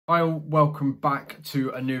Hi all, welcome back to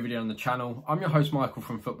a new video on the channel. I'm your host Michael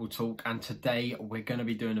from Football Talk, and today we're going to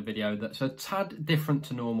be doing a video that's a tad different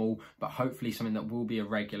to normal, but hopefully something that will be a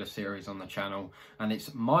regular series on the channel, and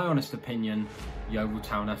it's my honest opinion, Yeovil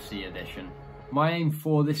Town FC edition. My aim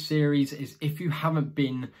for this series is if you haven't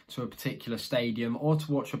been to a particular stadium or to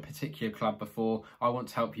watch a particular club before, I want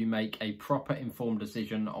to help you make a proper informed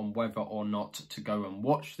decision on whether or not to go and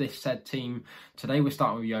watch this said team. Today we're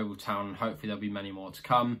starting with Yeovil Town, and hopefully there'll be many more to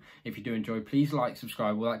come. If you do enjoy, please like,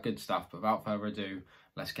 subscribe, all that good stuff. But without further ado,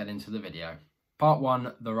 let's get into the video. Part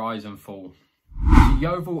 1, the rise and fall.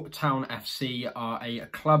 Yeovil Town FC are a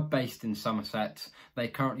club based in Somerset. They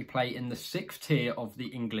currently play in the 6th tier of the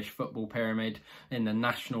English football pyramid in the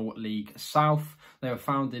National League South. They were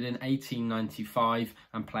founded in 1895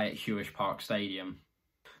 and play at Huish Park Stadium.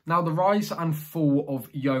 Now, the rise and fall of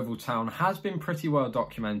Yeovil Town has been pretty well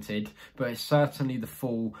documented, but it's certainly the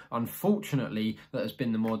fall, unfortunately, that has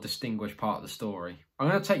been the more distinguished part of the story. I'm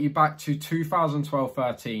going to take you back to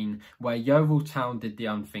 2012-13, where Yeovil Town did the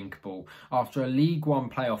unthinkable. After a League One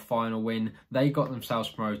playoff final win, they got themselves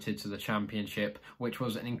promoted to the Championship, which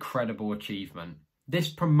was an incredible achievement. This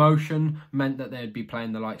promotion meant that they'd be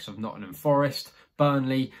playing the likes of Nottingham Forest,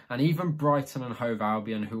 Burnley, and even Brighton and Hove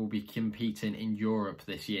Albion, who will be competing in Europe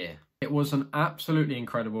this year. It was an absolutely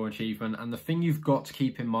incredible achievement, and the thing you've got to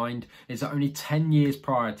keep in mind is that only 10 years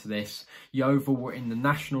prior to this, Yeovil were in the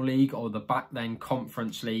National League, or the back then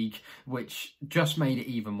Conference League, which just made it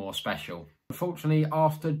even more special. Unfortunately,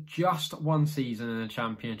 after just one season in the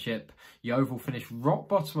Championship, Yeovil finished rock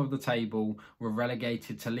bottom of the table, were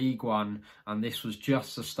relegated to League One, and this was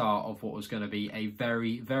just the start of what was going to be a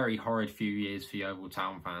very, very horrid few years for Yeovil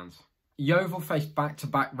Town fans. Yeovil faced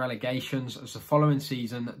back-to-back relegations, as the following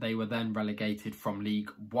season they were then relegated from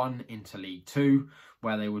League One into League Two,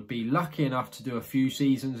 where they would be lucky enough to do a few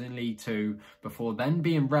seasons in League Two before then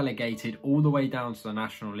being relegated all the way down to the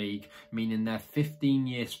National League, meaning their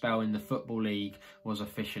 15-year spell in the Football League was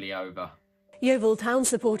officially over. Yeovil Town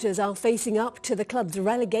supporters are facing up to the club's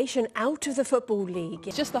relegation out of the Football League.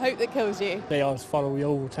 It's just the hope that kills you. They always follow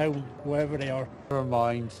Yeovil Town, wherever they are. Never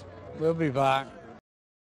mind, we'll be back.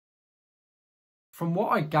 From what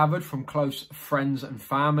I gathered from close friends and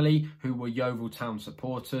family who were Yeovil Town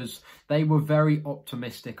supporters, they were very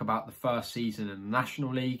optimistic about the first season in the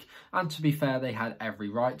National League, and to be fair, they had every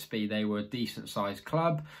right to be. They were a decent sized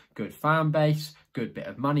club, good fan base, good bit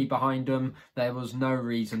of money behind them. There was no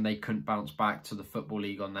reason they couldn't bounce back to the Football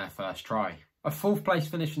League on their first try. A 4th place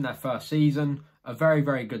finish in their first season, a very,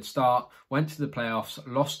 very good start, went to the playoffs,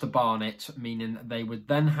 lost to Barnet, meaning they would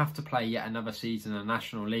then have to play yet another season in the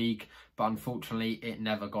National League, but unfortunately it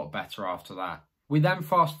never got better after that. We then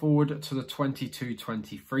fast forward to the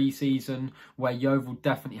 22-23 season, where Yeovil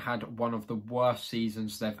definitely had one of the worst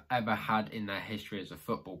seasons they've ever had in their history as a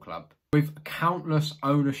football club. With countless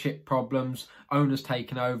ownership problems, owners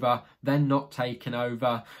taking over, then not taking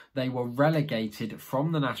over, they were relegated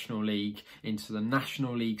from the National League into the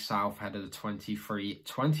National League South ahead of the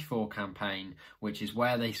 23-24 campaign, which is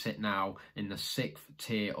where they sit now in the 6th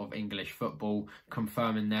tier of English football,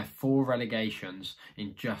 confirming their 4 relegations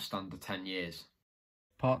in just under 10 years.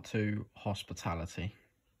 Part 2, hospitality.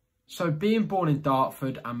 So being born in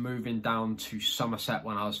Dartford and moving down to Somerset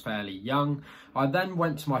when I was fairly young, I then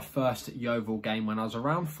went to my first Yeovil game when I was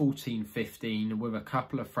around 14-15 with a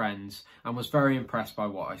couple of friends and was very impressed by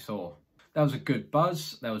what I saw. There was a good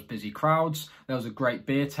buzz, there was busy crowds, there was a great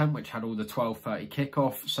beer tent which had all the 12:30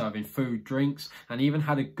 kickoff, serving food, drinks, and even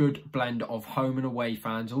had a good blend of home and away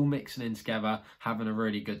fans all mixing in together, having a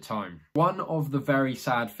really good time. One of the very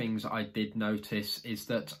sad things I did notice is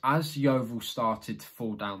that as Yeovil started to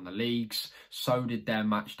fall down the leagues, so did their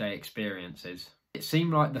matchday experiences. It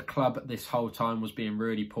seemed like the club this whole time was being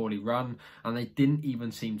really poorly run, and they didn't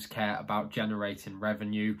even seem to care about generating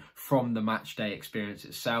revenue from the matchday experience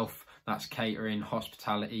itself. That's catering,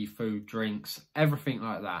 hospitality, food, drinks, everything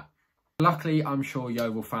like that. Luckily, I'm sure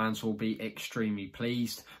Yeovil fans will be extremely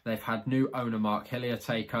pleased. They've had new owner Mark Hillier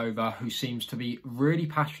take over, who seems to be really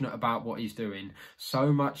passionate about what he's doing.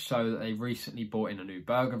 So much so that they recently bought in a new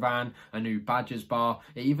burger van, a new Badgers bar.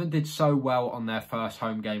 It even did so well on their first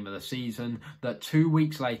home game of the season that 2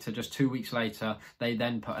 weeks later, just 2 weeks later, they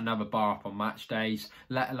then put another bar up on match days,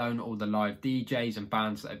 let alone all the live DJs and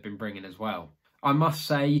bands that they've been bringing as well. I must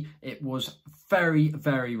say it was very,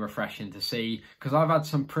 very refreshing to see, because I've had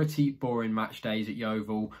some pretty boring match days at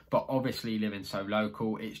Yeovil, but obviously living so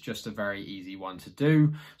local, it's just a very easy one to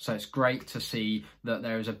do. So it's great to see that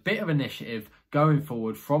there is a bit of initiative going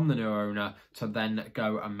forward from the new owner to then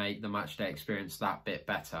go and make the match day experience that bit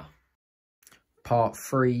better. Part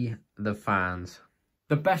 3, the fans.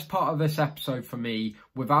 The best part of this episode for me,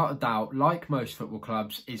 without a doubt, like most football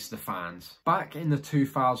clubs, is the fans. Back in the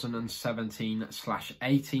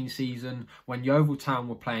 2017/18 season, when Yeovil Town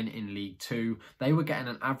were playing in League 2, they were getting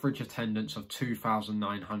an average attendance of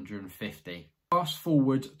 2,950. Fast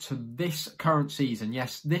forward to this current season,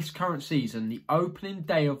 yes, this current season, the opening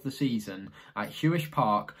day of the season at Huish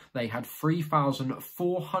Park, they had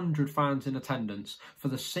 3,400 fans in attendance for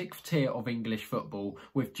the 6th tier of English football,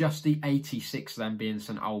 with just the 86 of them being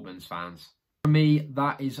St Albans fans. For me,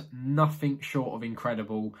 that is nothing short of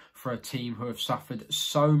incredible for a team who have suffered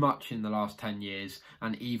so much in the last 10 years,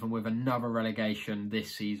 and even with another relegation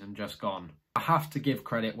this season just gone. I have to give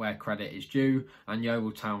credit where credit is due, and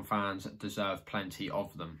Yeovil Town fans deserve plenty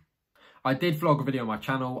of them. I did vlog a video on my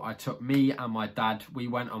channel. I took me and my dad, we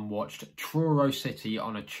went and watched Truro City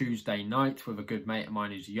on a Tuesday night with a good mate of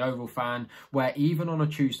mine who's a Yeovil fan, where even on a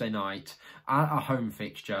Tuesday night, at a home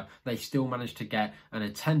fixture, they still managed to get an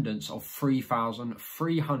attendance of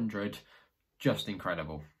 3,300. Just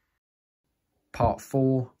incredible. Part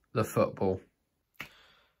 4, the football.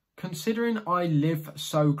 Considering I live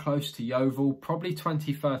so close to Yeovil, probably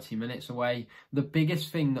 20-30 minutes away, the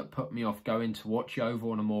biggest thing that put me off going to watch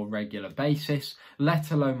Yeovil on a more regular basis,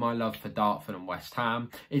 let alone my love for Dartford and West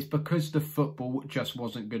Ham, is because the football just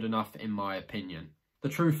wasn't good enough in my opinion. The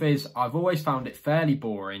truth is, I've always found it fairly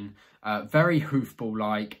boring, very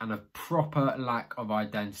hoofball-like, and a proper lack of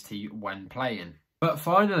identity when playing. But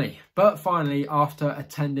finally, after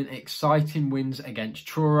attending exciting wins against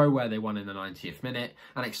Truro, where they won in the 90th minute,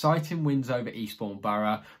 and exciting wins over Eastbourne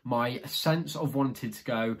Borough, my sense of wanting to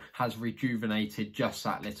go has rejuvenated just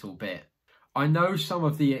that little bit. I know some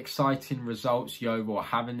of the exciting results Yeovil are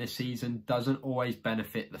having this season doesn't always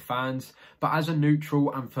benefit the fans, but as a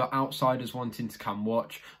neutral and for outsiders wanting to come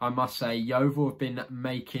watch, I must say Yeovil have been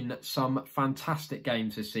making some fantastic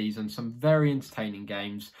games this season, some very entertaining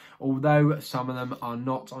games, although some of them are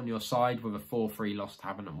not on your side with a 4-3 loss to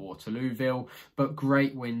Havant at Waterlooville, but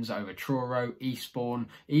great wins over Truro, Eastbourne,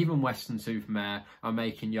 even Weston-super-Mare are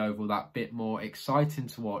making Yeovil that bit more exciting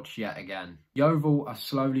to watch yet again. Yeovil are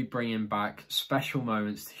slowly bringing back special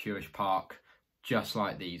moments to Huish Park, just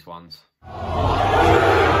like these ones.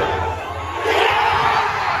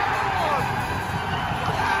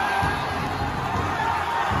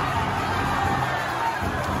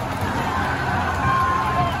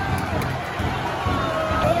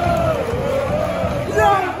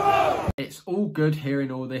 It's all good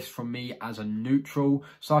hearing all this from me as a neutral,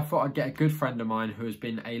 so I thought I'd get a good friend of mine who has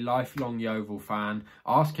been a lifelong Yeovil fan,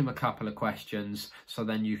 ask him a couple of questions, so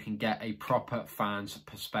then you can get a proper fan's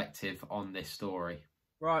perspective on this story.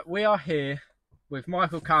 Right, we are here with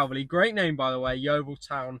Michael Calverley. Great name, by the way, Yeovil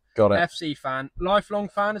Town FC fan. Lifelong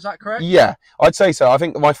fan, is that correct? Yeah, I'd say so. I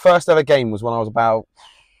think my first ever game was when I was about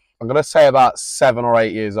 7 or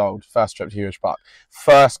 8 years old. First trip to Huish Park.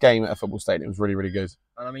 First game at a football stadium. It was really, really good.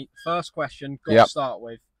 And I mean, first question, got to start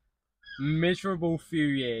with. Miserable few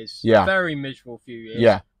years. Yeah. Very miserable few years.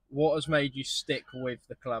 Yeah. What has made you stick with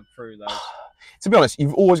the club through those? To be honest,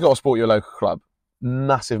 you've always got to support your local club.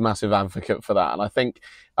 Massive, massive advocate for that. And I think,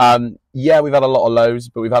 yeah, we've had a lot of lows,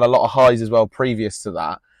 but we've had a lot of highs as well previous to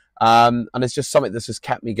that. And it's just something that's just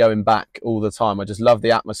kept me going back all the time. I just love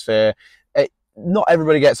the atmosphere. Not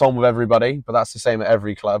everybody gets on with everybody, but that's the same at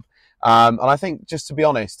every club. And I think, just to be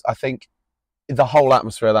honest, I think the whole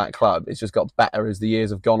atmosphere of that club has just got better as the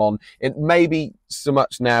years have gone on. It may be so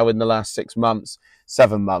much now in the last 6 months,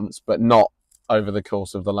 7 months, but not over the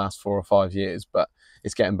course of the last 4 or 5 years, but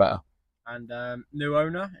it's getting better. And new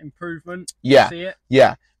owner, improvement? Yeah, see it?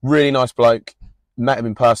 Yeah, really nice bloke. Met him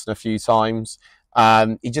in person a few times.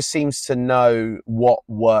 He just seems to know what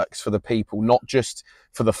works for the people, not just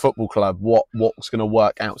for the football club, what's going to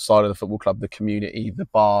work outside of the football club, the community, the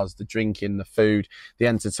bars, the drinking, the food, the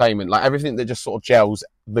entertainment, like everything that just sort of gels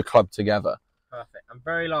the club together. Perfect. And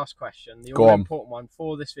very last question, the all-important one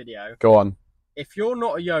for this video. Go on. If you're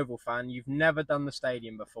not a Yeovil fan, you've never done the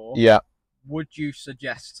stadium before, yeah, would you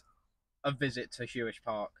suggest a visit to Huish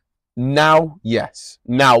Park? Now, yes.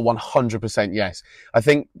 Now, 100% yes. I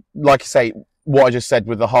think, like I say, what I just said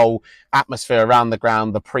with the whole atmosphere around the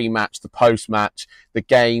ground, the pre-match, the post-match, the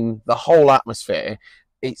game, the whole atmosphere,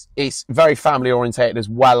 it's very family orientated, as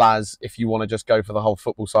well as if you want to just go for the whole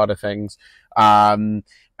football side of things. And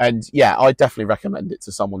yeah, I definitely recommend it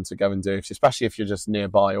to someone to go and do, especially if you're just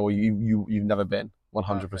nearby or you've never been.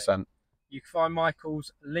 100%. Perfect. You can find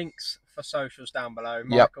Michael's links for socials down below.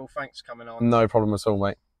 Michael, thanks for coming on. No problem at all,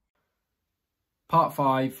 mate. Part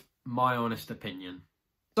 5, my honest opinion.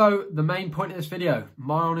 So the main point of this video,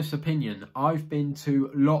 my honest opinion, I've been to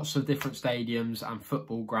lots of different stadiums and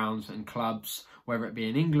football grounds and clubs, whether it be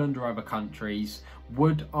in England or other countries.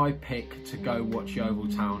 Would I pick to go watch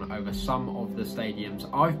Yeovil Town over some of the stadiums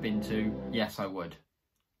I've been to? Yes, I would.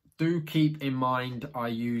 Do keep in mind I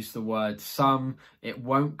use the word some. It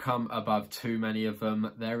won't come above too many of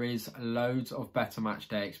them. There is loads of better match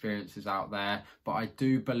day experiences out there, but I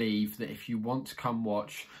do believe that if you want to come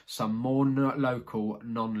watch some more local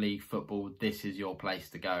non-league football, this is your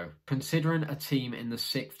place to go. Considering a team in the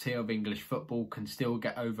 6th tier of English football can still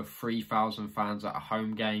get over 3,000 fans at a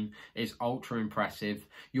home game is ultra impressive.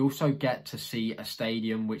 You also get to see a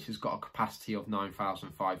stadium which has got a capacity of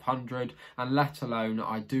 9,500, and let alone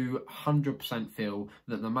I do 100% feel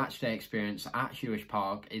that the matchday experience at Huish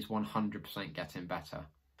Park is 100% getting better.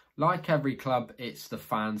 Like every club, it's the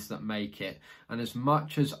fans that make it, and as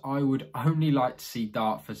much as I would only like to see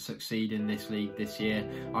Dartford succeed in this league this year,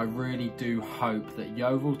 I really do hope that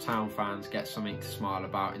Yeovil Town fans get something to smile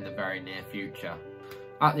about in the very near future.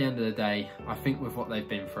 At the end of the day, I think with what they've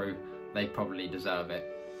been through, they probably deserve it.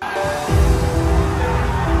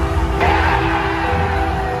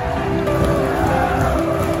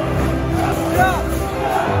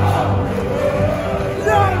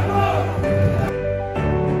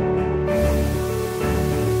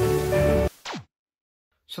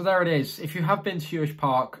 So there it is. If you have been to Huish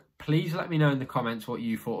Park, please let me know in the comments what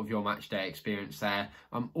you thought of your match day experience there.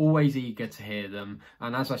 I'm always eager to hear them.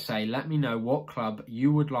 And as I say, let me know what club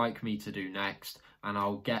you would like me to do next, and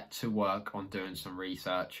I'll get to work on doing some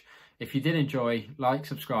research. If you did enjoy, like,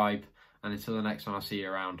 subscribe, and until the next one, I'll see you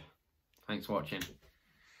around. Thanks for watching.